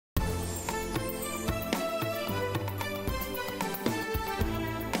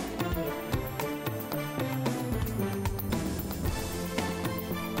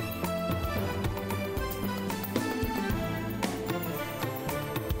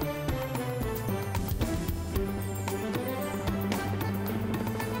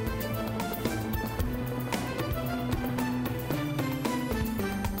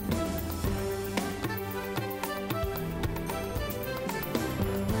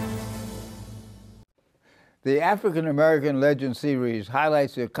The African American Legend series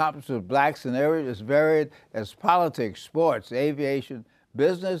highlights the accomplishments of blacks in areas as varied as politics, sports, aviation,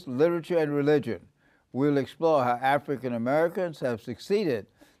 business, literature, and religion. We'll explore how African Americans have succeeded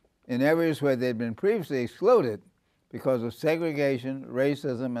in areas where they'd been previously excluded because of segregation,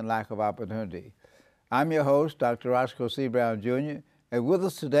 racism, and lack of opportunity. I'm your host, Dr. Roscoe C. Brown, Jr., and with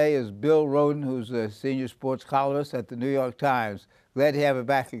us today is Bill Rhoden, who's a senior sports columnist at the New York Times. Glad to have you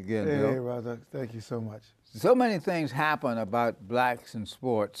back again, Bill. Hey, Rhoden. Thank you so much. So many things happen about blacks in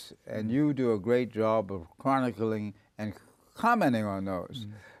sports, and you do a great job of chronicling and commenting on those.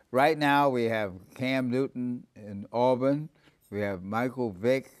 Right now, we have Cam Newton in Auburn. We have Michael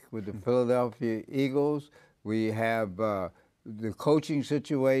Vick with the Philadelphia Eagles. We have the coaching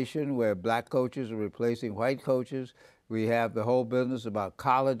situation where black coaches are replacing white coaches. We have the whole business about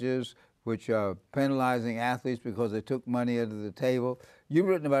colleges, which are penalizing athletes because they took money under the table. You've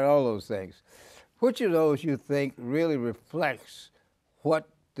written about all those things. Which of those you think really reflects what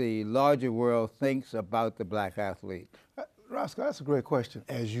the larger world thinks about the black athlete? Roscoe, that's a great question,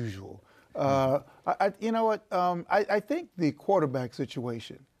 as usual. You know what? I think the quarterback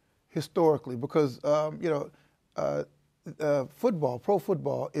situation, historically, because football, pro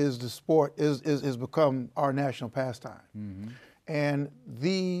football, is the sport is become our national pastime, and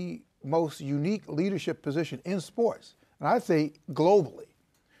the most unique leadership position in sports, and I'd say globally,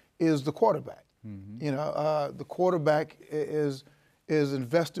 is the quarterback. You know, the quarterback is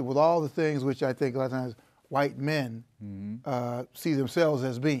invested with all the things which I think a lot of times white men see themselves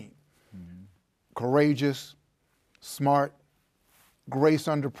as being. Courageous, smart, grace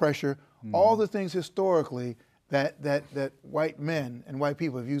under pressure, all the things historically that white men and white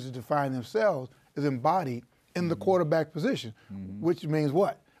people have used to define themselves is embodied in the quarterback position, which means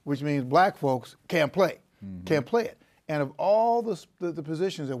what? Which means black folks can't play, can't play it. And of all the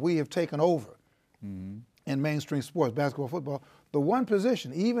positions that we have taken over in mainstream sports, basketball, football, the one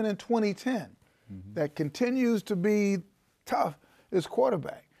position, even in 2010, that continues to be tough is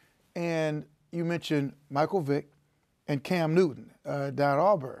quarterback. And you mentioned Michael Vick and Cam Newton down at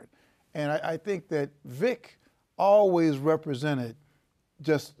Auburn. And I think that Vick always represented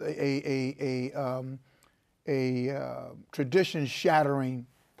just a tradition-shattering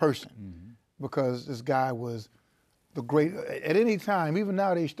person because this guy was the great, at any time, even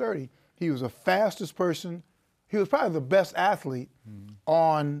now at age 30, he was the fastest person. He was probably the best athlete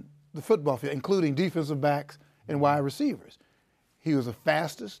on the football field, including defensive backs and wide receivers. He was the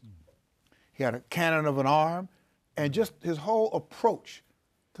fastest. He had a cannon of an arm, and just his whole approach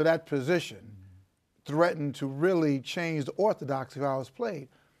to that position threatened to really change the orthodoxy of how it was played.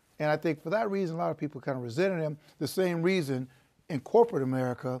 And I think for that reason, a lot of people kind of resented him. The same reason in corporate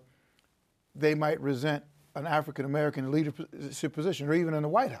America, they might resent an African-American leadership position, or even in the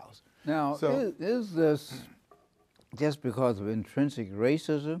White House. Now, is this just because of intrinsic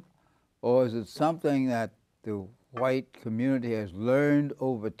racism, or is it something that the white community has learned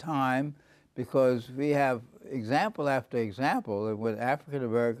over time? Because we have example after example that when African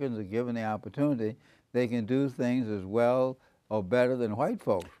Americans are given the opportunity, they can do things as well or better than white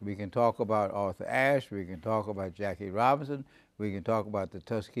folks. We can talk about Arthur Ashe, we can talk about Jackie Robinson, we can talk about the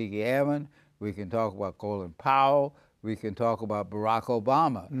Tuskegee Airmen, we can talk about Colin Powell, we can talk about Barack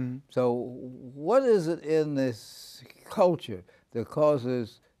Obama. So what is it in this culture that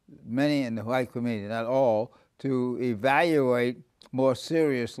causes many in the white community, not all, to evaluate more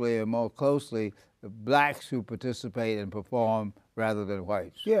seriously and more closely the blacks who participate and perform rather than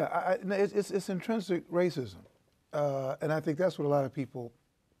whites? Yeah, it's intrinsic racism. And I think that's what a lot of people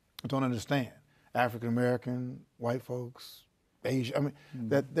don't understand. African American, white folks, Asian, I mean,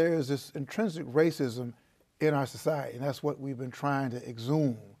 that there is this intrinsic racism in our society, and that's what we've been trying to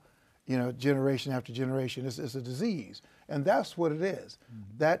exhume, you know, generation after generation. It's a disease, and that's what it is.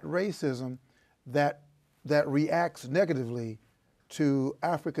 That racism that reacts negatively to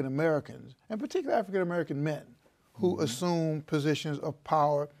African Americans, and particularly African American men who assume positions of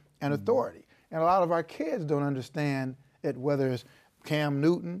power and authority. And a lot of our kids don't understand it, whether it's Cam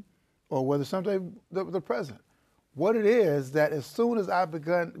Newton or whether sometimes the president. What it is that as soon as I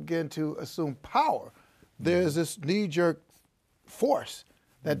begin to assume power, there's this knee-jerk force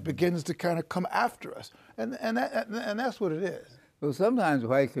that begins to kind of come after us, and that's what it is. Well, sometimes the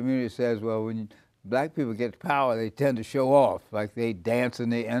white community says, well, when black people get power, they tend to show off, like they dance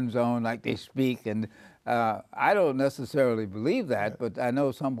in the end zone, like they speak, and I don't necessarily believe that, but I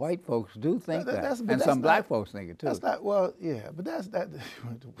know some white folks do think that, and some black folks think it too. That's not, well, yeah, but that's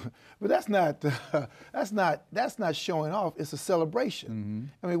not showing off. It's a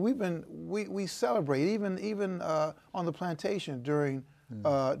celebration. I mean, we celebrate even on the plantation during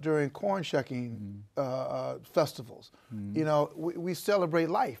during corn shucking festivals. You know, we celebrate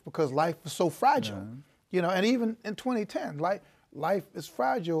life because life is so fragile. You know, and even in 2010, life is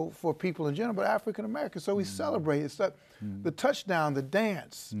fragile for people in general, but African Americans. So we celebrate. It's the touchdown, the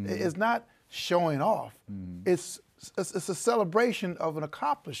dance is not showing off. It's a celebration of an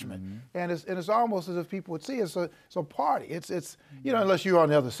accomplishment, and it's almost as if people would see it's a party. It's you know, unless you're on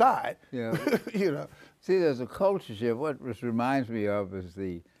the other side. Yeah. You know. See, there's a culture shift. What this reminds me of is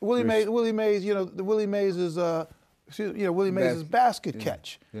the Willie Mays. You know, Willie Mays is Willie Mays' basket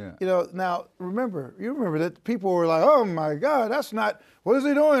catch. Yeah. You know, now you remember that people were like, oh my God, that's not, what is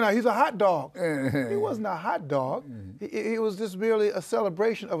he doing now? He's a hot dog. He wasn't a hot dog. It was just merely a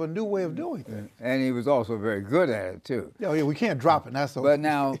celebration of a new way of doing things. And he was also very good at it too. Yeah, we can't drop it. That's okay. But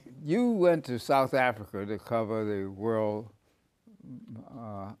now, you went to South Africa to cover the World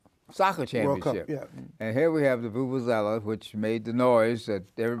Soccer Championship. World Cup, yeah. And here we have the Vuvuzela, which made the noise that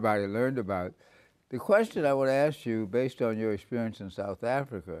everybody learned about. The question I would ask you, based on your experience in South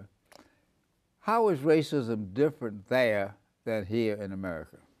Africa, how is racism different there than here in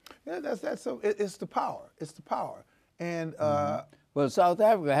America? Yeah, it's the power. It's the power. And well, South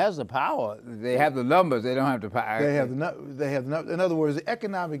Africa has the power. They have the numbers. They don't have the power. They have the. In other words, the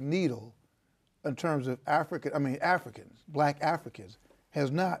economic needle, in terms of Africans, black Africans,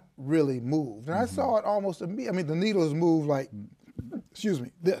 has not really moved. And I saw it almost immediately. I mean, the needle has moved like, excuse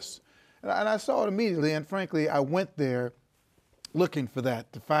me, this. And I saw it immediately, and frankly, I went there looking for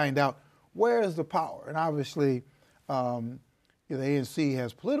that to find out where is the power. And obviously, the ANC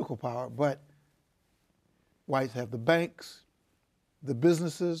has political power, but whites have the banks, the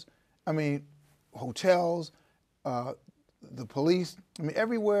businesses, hotels, the police. I mean,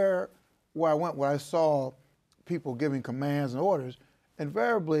 everywhere where I went, where I saw people giving commands and orders,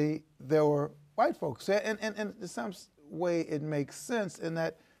 invariably there were white folks. And in some way, it makes sense in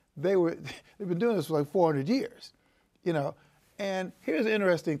that they've been doing this for like 400 years, you know. And here's an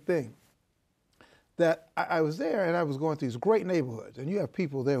interesting thing, that I was there and I was going through these great neighborhoods, and you have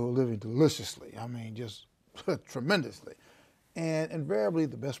people there who are living deliciously, I mean, just tremendously. And invariably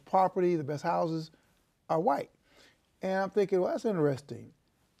the best property, the best houses are white. And I'm thinking, well, that's interesting.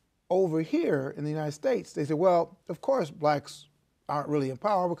 Over here in the United States, they say, well, of course blacks aren't really in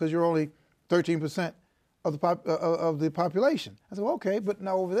power because you're only 13% of the population. I said, well, okay, but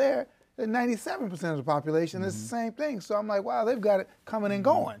now over there, they're 97% of the population. It's the same thing. So I'm like, wow, they've got it coming and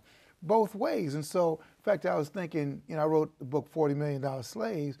going both ways. And so, in fact, I was thinking, you know, I wrote the book, $40 Million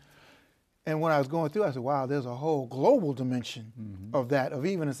Slaves. And when I was going through, I said, wow, there's a whole global dimension of that, of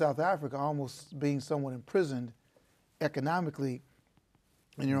even in South Africa, almost being somewhat imprisoned economically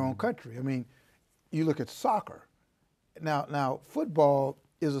in your own country. I mean, you look at soccer. Now, football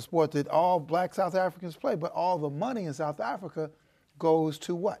is a sport that all black South Africans play, but all the money in South Africa goes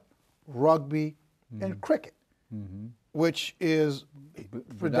to what? Rugby and cricket, which is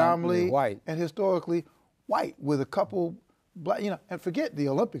predominantly white and historically white, with a couple black, you know, and forget the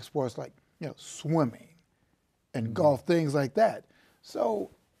Olympic sports like, you know, swimming and golf, things like that.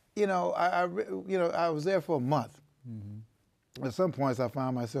 So, you know, I was there for a month. At some points, I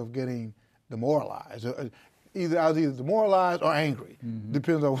found myself getting demoralized. I was either demoralized or angry.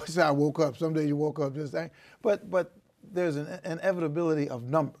 Depends on which side I woke up. Some days you woke up just angry. But there's an inevitability of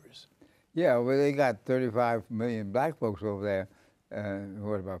numbers. Yeah, well, they got 35 million black folks over there.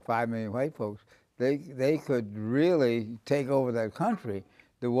 What about 5 million white folks? They could really take over that country.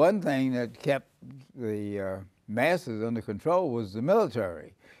 The one thing that kept the masses under control was the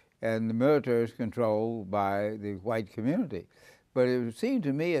military, and the military is controlled by the white community. But it seemed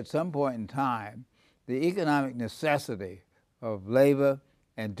to me at some point in time, the economic necessity of labor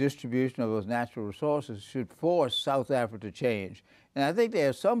and distribution of those natural resources should force South Africa to change. And I think there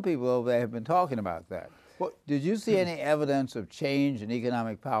are some people over there who have been talking about that. Well, did you see any evidence of change in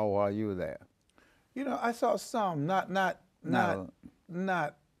economic power while you were there? You know, I saw some, not a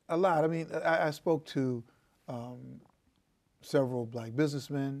lot. I mean, I spoke to several black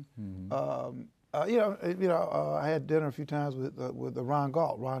businessmen. I had dinner a few times with Ron and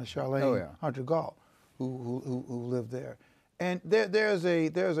Charlene Hunter Galt, who lived there, and there's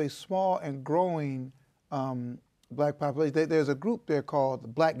a small and growing black population. There's a group there called the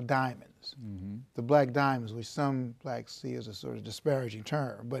Black Diamonds. The Black Diamonds, which some blacks see as a sort of disparaging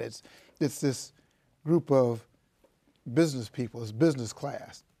term, but it's this group of business people, it's business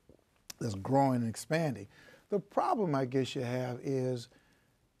class that's growing and expanding. The problem I guess you have is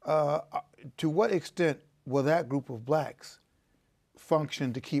to what extent will that group of blacks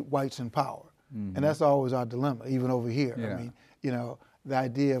function to keep whites in power? And that's always our dilemma, even over here. I mean, you know, the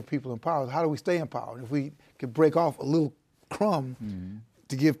idea of people in power is how do we stay in power? And if we could break off a little crumb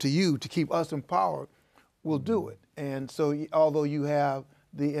to give to you to keep us in power, will do it. And so although you have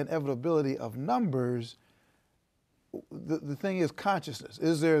the inevitability of numbers, the thing is consciousness.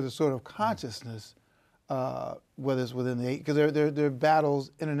 Is there the sort of consciousness, whether it's within the, because there are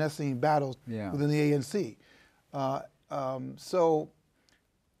battles, internecine battles within the ANC. So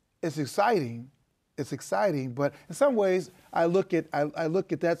it's exciting, but in some ways I look at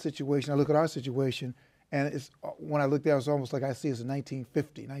that situation, I look at our situation, and it's, when I look there, it's almost like I see it's in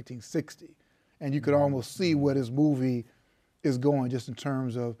 1950, 1960. And you could almost see where this movie is going, just in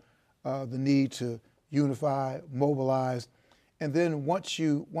terms of the need to unify, mobilize, and then once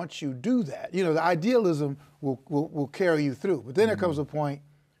you do that, you know, the idealism will carry you through. But then there comes a point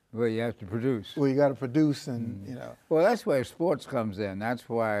where you have to produce. Where you got to produce, and you know. Well, that's where sports comes in. That's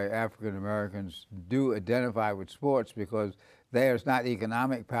why African Americans do identify with sports, because there's not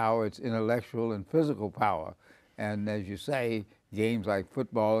economic power; it's intellectual and physical power. And as you say, games like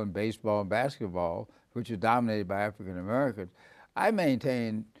football and baseball and basketball, which are dominated by African Americans, I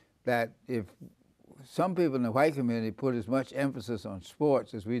maintain that if some people in the white community put as much emphasis on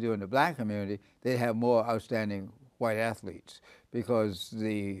sports as we do in the black community, they'd have more outstanding white athletes, because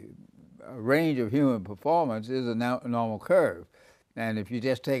the range of human performance is a normal curve. And if you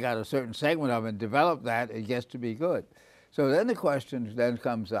just take out a certain segment of it and develop that, it gets to be good. So then the question then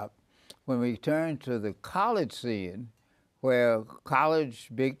comes up, when we turn to the college scene, where college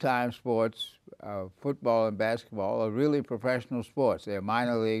big-time sports, football and basketball, are really professional sports. They're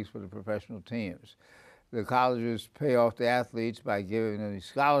minor leagues for the professional teams. The colleges pay off the athletes by giving them these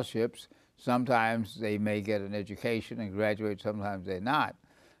scholarships. Sometimes they may get an education and graduate, sometimes they're not.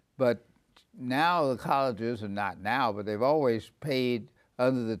 But now the colleges, and not now, but they've always paid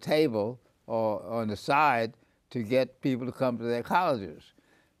under the table or on the side to get people to come to their colleges.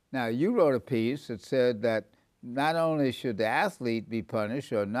 Now, you wrote a piece that said that not only should the athlete be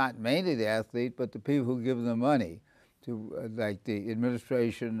punished, or not mainly the athlete, but the people who give them money, to like the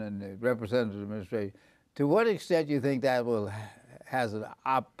administration and the representative administration. To what extent do you think that has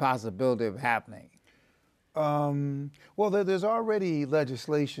a possibility of happening? Well, there's already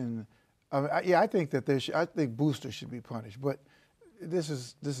legislation. I think that I think boosters should be punished, but this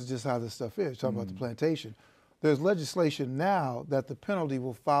is just how this stuff is. Talking about the plantation, there's legislation now that the penalty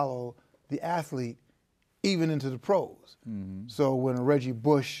will follow the athlete even into the pros. So when Reggie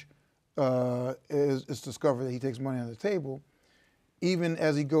Bush is discovered that he takes money on the table, even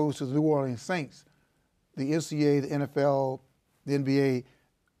as he goes to the New Orleans Saints, the NCAA, the NFL, the NBA,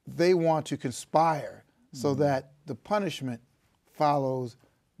 they want to conspire so that the punishment follows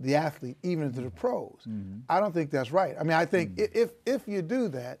the athlete even into the pros. I don't think that's right. I mean, I think if you do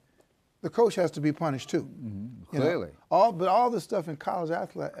that, the coach has to be punished too. Clearly. But all this stuff in college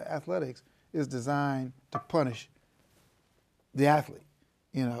athletics is designed to punish the athlete.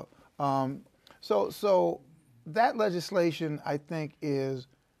 You know, so that legislation, I think,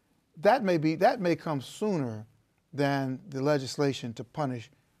 that may come sooner than the legislation to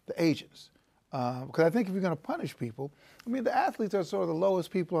punish the agents. Because I think if you're going to punish people, I mean, the athletes are sort of the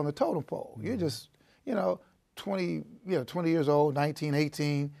lowest people on the totem pole. You're just, 20 years old, 19,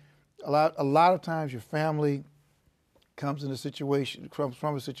 18. A lot of times your family comes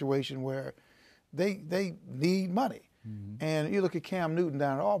from a situation where they need money. And you look at Cam Newton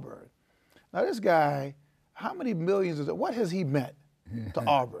down at Auburn. Now this guy, how many millions what has he meant to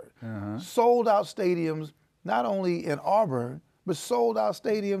Auburn? Sold out stadiums, not only in Auburn, but sold out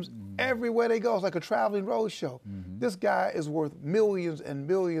stadiums everywhere they go. It's like a traveling road show. This guy is worth millions and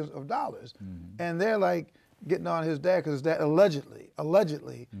millions of dollars. And they're like getting on his dad because his dad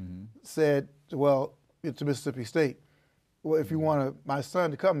allegedly said, well, to Mississippi State, well, if you want my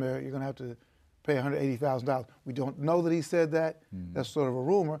son to come there, you're going to have to pay $180,000. We don't know that he said that. That's sort of a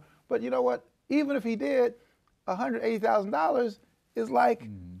rumor. But you know what? Even if he did, $180,000 is like,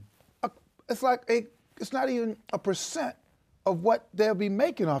 it's not even a percent of what they'll be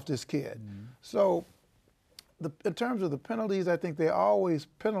making off this kid. So in terms of the penalties, I think they always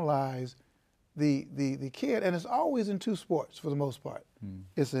penalize the kid, and it's always in two sports for the most part.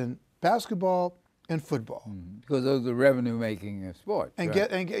 It's in basketball and football. Because those are revenue-making sports. And,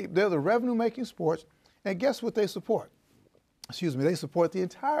 right? They're the revenue-making sports, and guess what they support? Excuse me, they support the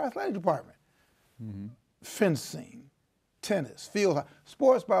entire athletic department. Fencing, tennis, field hockey,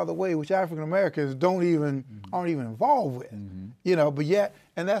 sports, by the way, which African Americans aren't even involved with, but yet,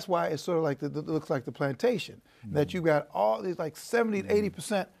 and that's why it's sort of like it looks like the plantation, that you got all these like 70 to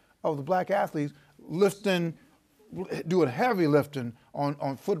 80% of the black athletes doing heavy lifting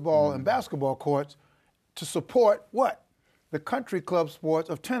on football and basketball courts to support what? The country club sports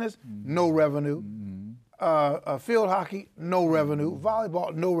of tennis, no revenue. Field hockey, no revenue.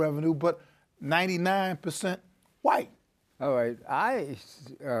 Volleyball, no revenue, but 99% white. All right. I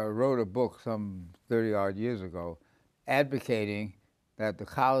wrote a book some 30-odd years ago advocating that the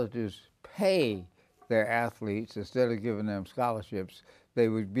colleges pay their athletes instead of giving them scholarships. They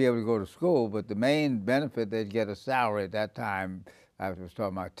would be able to go to school, but the main benefit, they'd get a salary at that time. I was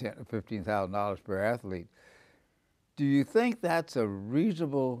talking about $15,000 per athlete. Do you think that's a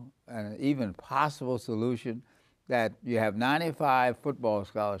reasonable and even possible solution, that you have 95 football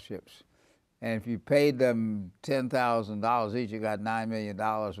scholarships, and if you paid them $10,000 each, you got $9 million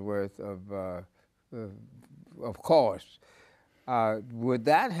worth of costs? Would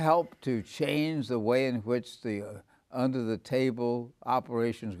that help to change the way in which the under-the-table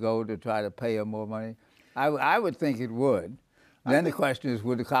operations go to try to pay them more money? I would think it would. Then the question is,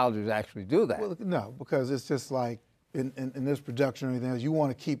 would the colleges actually do that? Well, no, because it's just like in this production or anything else, you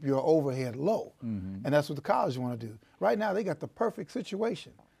want to keep your overhead low. And that's what the colleges want to do. Right now, they got the perfect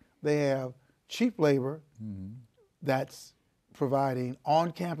situation. They have cheap labor that's providing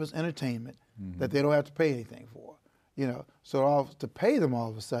on-campus entertainment that they don't have to pay anything for. You know, so to pay them all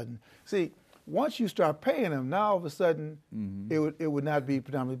of a sudden, see, once you start paying them, now all of a sudden it would not be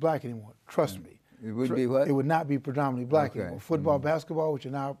predominantly black anymore. Trust me. It would be what? It would not be predominantly black anymore. Football, basketball, which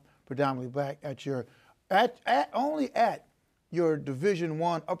are now predominantly black only at your Division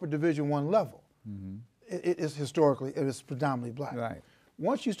I, upper Division I level. It is historically, it is predominantly black. Right.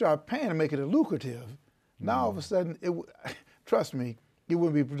 Once you start paying and make it lucrative, now all of a sudden, trust me, it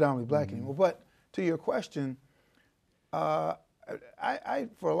wouldn't be predominantly black anymore. But to your question, I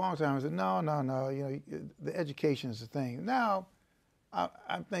for a long time I said, no, you know, the education is the thing. Now,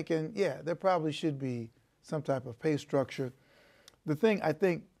 I'm thinking, yeah, there probably should be some type of pay structure. The thing I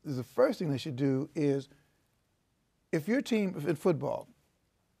think is the first thing they should do is, if your team in football,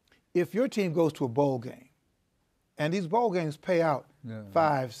 if your team goes to a bowl game, and these bowl games pay out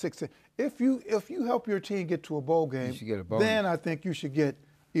 5, 6, if you help your team get to a bowl game, you should get a bonus. Then I think you should get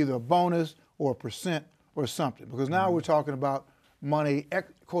either a bonus or a percent or something, because now we're talking about money,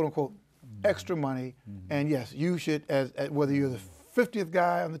 quote unquote, extra money, and yes, you should, as whether you're the 50th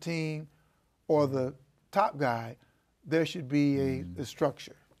guy on the team or the top guy, there should be a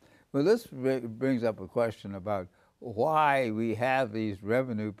structure. Well, this brings up a question about why we have these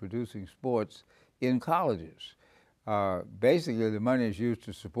revenue-producing sports in colleges. Basically, the money is used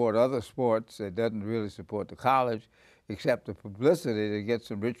to support other sports. It doesn't really support the college, except the publicity to get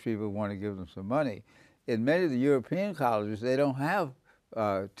some rich people who want to give them some money. In many of the European colleges, they don't have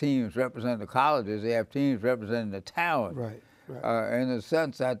teams representing the colleges. They have teams representing the talent. Right. In a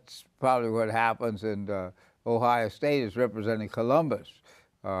sense, that's probably what happens in Ohio State is representing Columbus.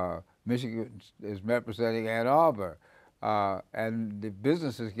 Michigan is representing Ann Arbor. And the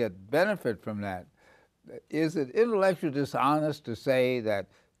businesses get benefit from that. Is it intellectually dishonest to say that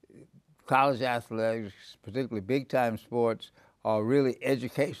college athletics, particularly big-time sports, are really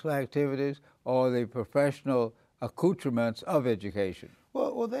educational activities, or are they professional accoutrements of education?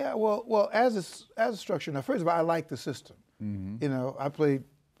 Well, they are. Well, as a structure. Now, first of all, I like the system. You know, I played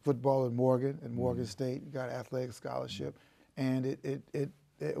football at Morgan State. You got an athletic scholarship, and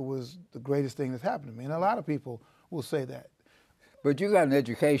it was the greatest thing that's happened to me. And a lot of people will say that. But you got an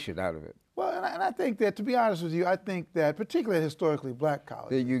education out of it. Well, and I think that, to be honest with you, I think that particularly at historically black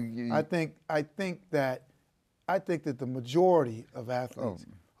colleges, I think that the majority of athletes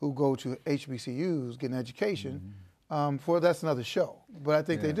who go to HBCUs get an education. That's another show, but I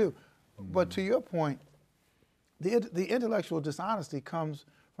think they do. But to your point, the intellectual dishonesty comes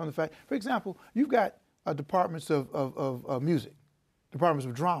from the fact, for example, you've got departments of music, departments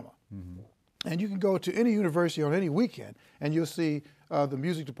of drama. And you can go to any university on any weekend, and you'll see the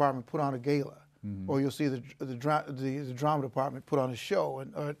music department put on a gala, or you'll see the drama department put on a show,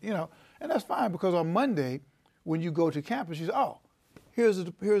 and you know, and that's fine, because on Monday, when you go to campus, you say, oh, here's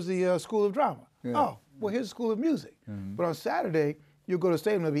the School of Drama. Oh, well, here's the School of Music. But on Saturday, you'll go to the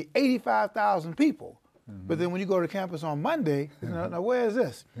stadium, there'll be 85,000 people. But then when you go to campus on Monday, you know, now where is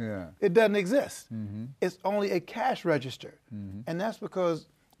this? It doesn't exist. It's only a cash register. And that's because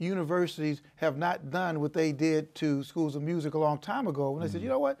universities have not done what they did to schools of music a long time ago, when they said, you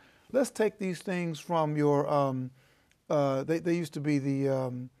know what, let's take these things from your, they used to be the,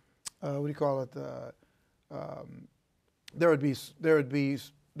 what do you call it, there would be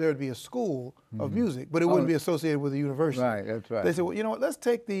a school of music, but it wouldn't be associated with a university. Right, that's right. They said, well, you know what, let's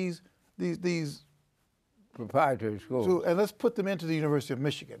take these proprietary schools, and let's put them into the University of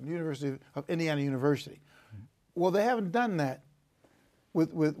Michigan, the University of Indiana University. Well, they haven't done that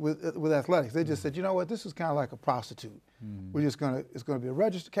with athletics. They just said, you know what, this is kind of like a prostitute. We're just it's going to be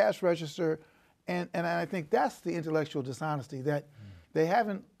a cash register, And I think that's the intellectual dishonesty, that they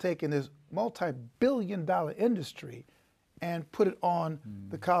haven't taken this multi-billion-dollar industry and put it on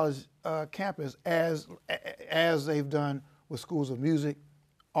the college campus as they've done with schools of music,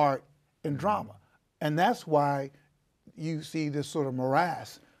 art, and drama. And that's why you see this sort of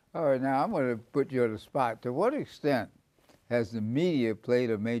morass. All right, now I'm going to put you on the spot. To what extent has the media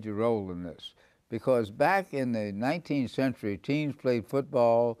played a major role in this? Because back in the 19th century, teams played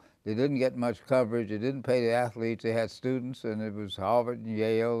football. They didn't get much coverage. They didn't pay the athletes. They had students, and it was Harvard and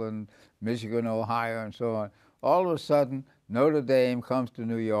Yale and Michigan, Ohio, and so on. All of a sudden, Notre Dame comes to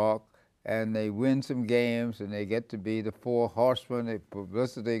New York, and they win some games, and they get to be the four horsemen. The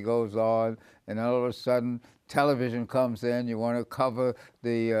publicity goes on, and all of a sudden, television comes in. You want to cover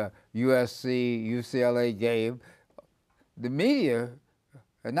the USC-UCLA game. The media,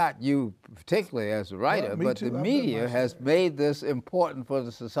 not you particularly as a writer, but the media has made this important for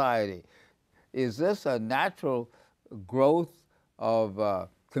the society. Is this a natural growth of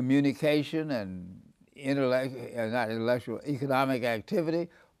communication and economic activity,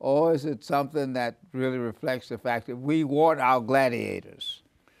 or is it something that really reflects the fact that we want our gladiators?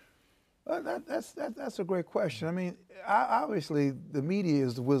 That's a great question. I mean, obviously, the media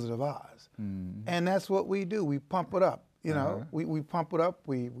is the Wizard of Oz, and that's what we do. We pump it up. You know, we pump it up,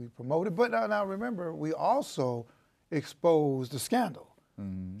 we promote it. But now remember, we also expose the scandal.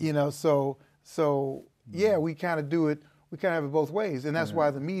 You know, so yeah, we kind of do it. We kind of have it both ways, and that's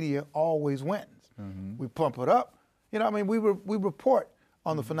why the media always wins. We pump it up. You know, I mean, we report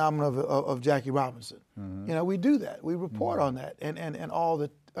on the phenomenon of Jackie Robinson. You know, we do that. We report on that, and all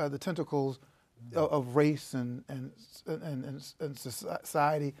the tentacles of race and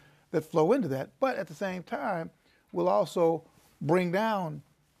society that flow into that. But at the same time, we'll also bring down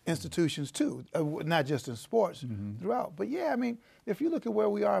institutions too, not just in sports, throughout. But yeah, I mean, if you look at where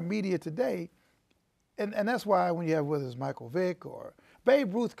we are in media today, and that's why when you have whether it's Michael Vick or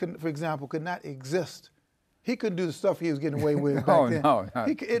Babe Ruth, for example, could not exist. He couldn't do the stuff he was getting away with back then. No.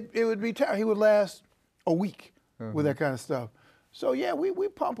 It would be terrible. He would last a week with that kind of stuff. So yeah, we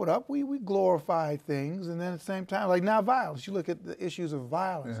pump it up. We glorify things, and then at the same time, like now violence. You look at the issues of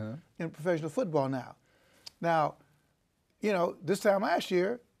violence in professional football now. Now, you know, this time last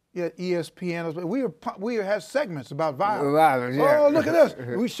year, you had ESPN. We had segments about violence. Oh, look at this.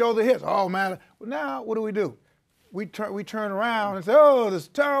 We show the hits. Oh man. Well, now what do? We turn around and say, oh, this is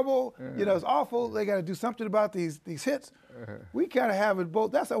terrible. You know, it's awful. They got to do something about these hits. We kind of have it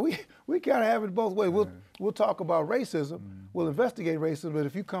both. That's how we kind of have it both ways. We'll talk about racism. We'll investigate racism. But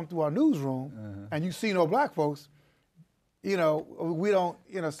if you come through our newsroom and you see no black folks, you know, we don't.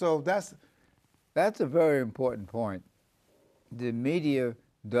 You know, so that's a very important point. The media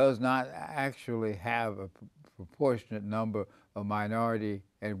does not actually have a proportionate number of minority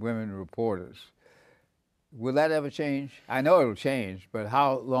and women reporters. Will that ever change? I know it'll change, but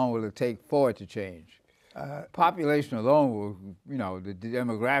how long will it take for it to change? Population alone will, you know, the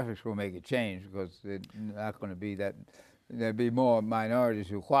demographics will make it change because they're not going to be that, there'll be more minorities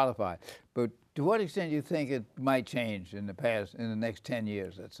who qualify. But to what extent do you think it might change in the next 10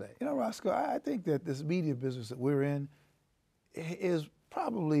 years, let's say? You know, Roscoe, I think that this media business that we're in is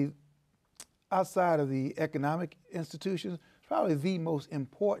probably, outside of the economic institutions, probably the most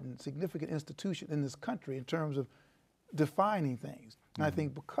important, significant institution in this country in terms of defining things. And I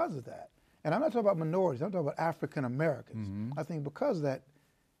think because of that, and I'm not talking about minorities, I'm talking about African Americans. I think because of that,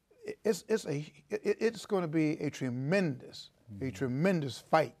 it's going to be a tremendous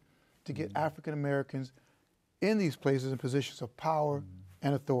fight to get African Americans in these places in positions of power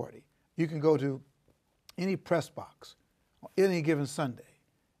and authority. You can go to any press box on any given Sunday,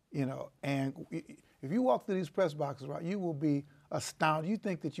 you know, and if you walk through these press boxes, right, you will be astounded. You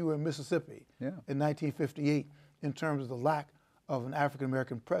think that you were in Mississippi in 1958 in terms of the lack of an African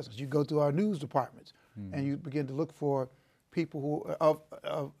American presence. You go through our news departments and you begin to look for people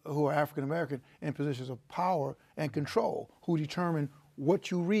who are African American in positions of power and control, who determine what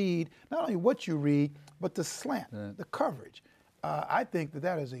you read, not only what you read, but the slant, the coverage. I think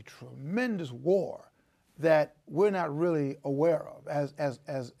that is a tremendous war that we're not really aware of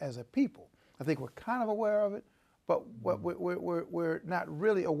as a people. I think we're kind of aware of it, but we're not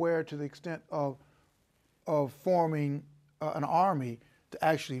really aware to the extent of forming an army to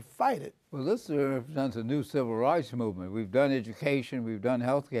actually fight it. Well, this represents a new civil rights movement. We've done education, we've done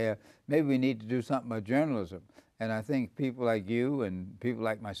healthcare. Maybe we need to do something about journalism. And I think people like you and people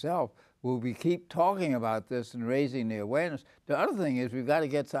like myself will keep talking about this and raising the awareness. The other thing is we've got to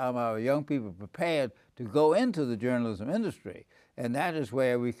get some of our young people prepared to go into the journalism industry. And that is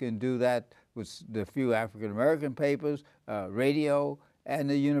where we can do that with the few African American papers, radio, and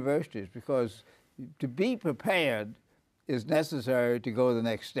the universities, because to be prepared is necessary to go to the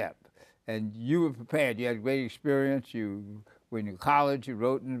next step. And you were prepared. You had great experience. You were in college. You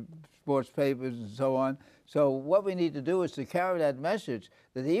wrote in sports papers and so on. So what we need to do is to carry that message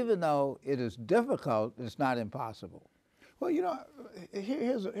that even though it is difficult, it's not impossible. Well, you know,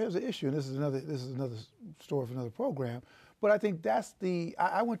 here's an issue, and this is another story for another program. But I think that's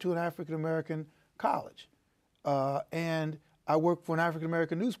I went to an African American college, and I worked for an African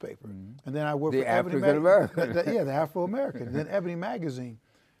American newspaper, and then I worked for African American. Yeah, the Afro American, and then Ebony magazine.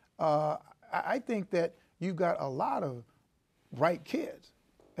 I think that you got a lot of bright kids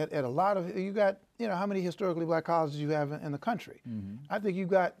at a lot of, you got, you know, how many historically black colleges you have in the country. I think you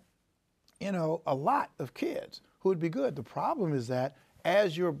got, you know, a lot of kids who would be good. The problem is that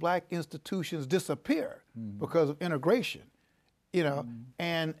as your black institutions disappear because of integration, you know,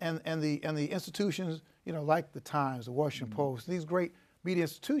 and the institutions, you know, like the Times, the Washington Post, these great media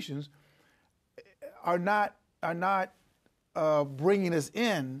institutions are not bringing us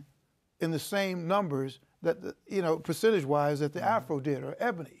in the same numbers that, you know, percentage-wise that the Afro did or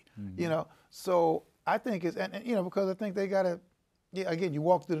Ebony, you know. So I think it's, and you know, because I think they got to, yeah, again, you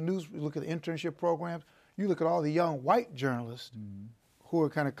walk through the news, you look at the internship programs, you look at all the young white journalists who are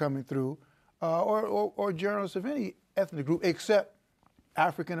kind of coming through, or journalists of any ethnic group except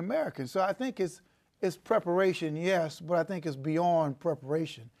African Americans. So I think it's preparation, yes, but I think it's beyond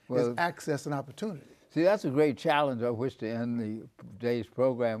preparation. Well, it's access and opportunity. See, that's a great challenge on which to end the today's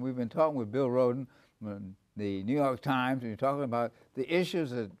program. We've been talking with Bill Rhoden from the New York Times, and you're talking about the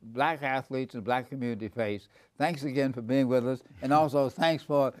issues that black athletes and the black community face. Thanks again for being with us, and also thanks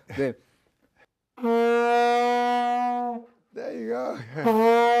for the... There you go.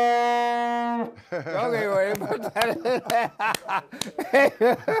 Okay, wait, put that in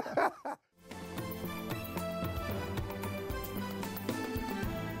there.